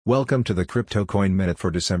Welcome to the Crypto Coin Minute for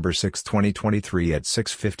December 6, 2023 at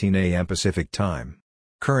 6:15 a.m. Pacific Time.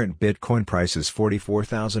 Current Bitcoin price is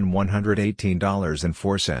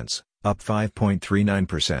 $44,118.04, up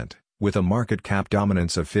 5.39%, with a market cap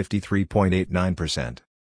dominance of 53.89%.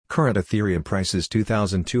 Current Ethereum price is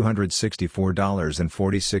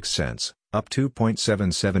 $2,264.46, up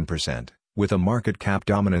 2.77%, with a market cap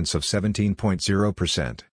dominance of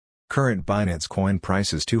 17.0%. Current Binance Coin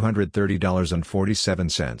price is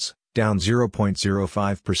 $230.47, down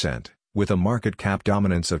 0.05%, with a market cap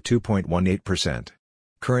dominance of 2.18%.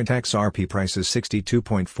 Current XRP price is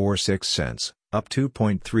 62.46 cents, up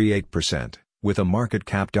 2.38%, with a market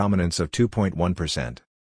cap dominance of 2.1%.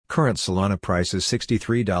 Current Solana price is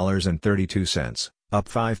 $63.32, up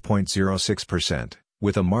 5.06%,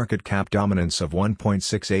 with a market cap dominance of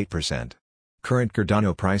 1.68%. Current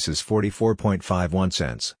Cardano price is 44.51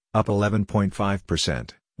 cents, up 11.5%,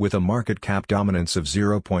 with a market cap dominance of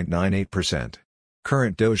 0.98%.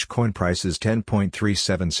 Current Dogecoin price is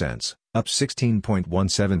 10.37 cents, up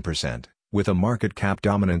 16.17%, with a market cap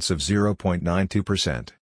dominance of 0.92%.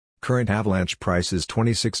 Current Avalanche price is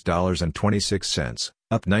 $26.26,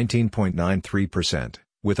 up 19.93%,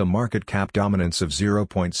 with a market cap dominance of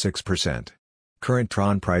 0.6%. Current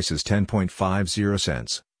Tron price is 10.50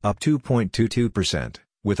 cents, up 2.22%,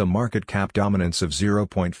 with a market cap dominance of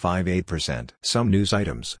 0.58%. Some news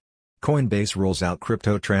items. Coinbase rolls out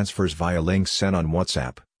crypto transfers via links sent on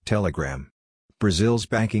WhatsApp, Telegram. Brazil's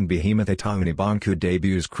banking behemoth Itaú Unibanco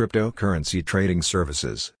debuts cryptocurrency trading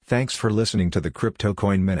services. Thanks for listening to the Crypto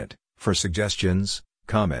Coin Minute. For suggestions,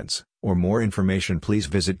 comments, or more information, please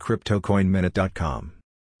visit CryptoCoinMinute.com.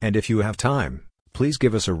 And if you have time, please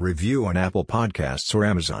give us a review on Apple Podcasts or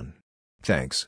Amazon. Thanks.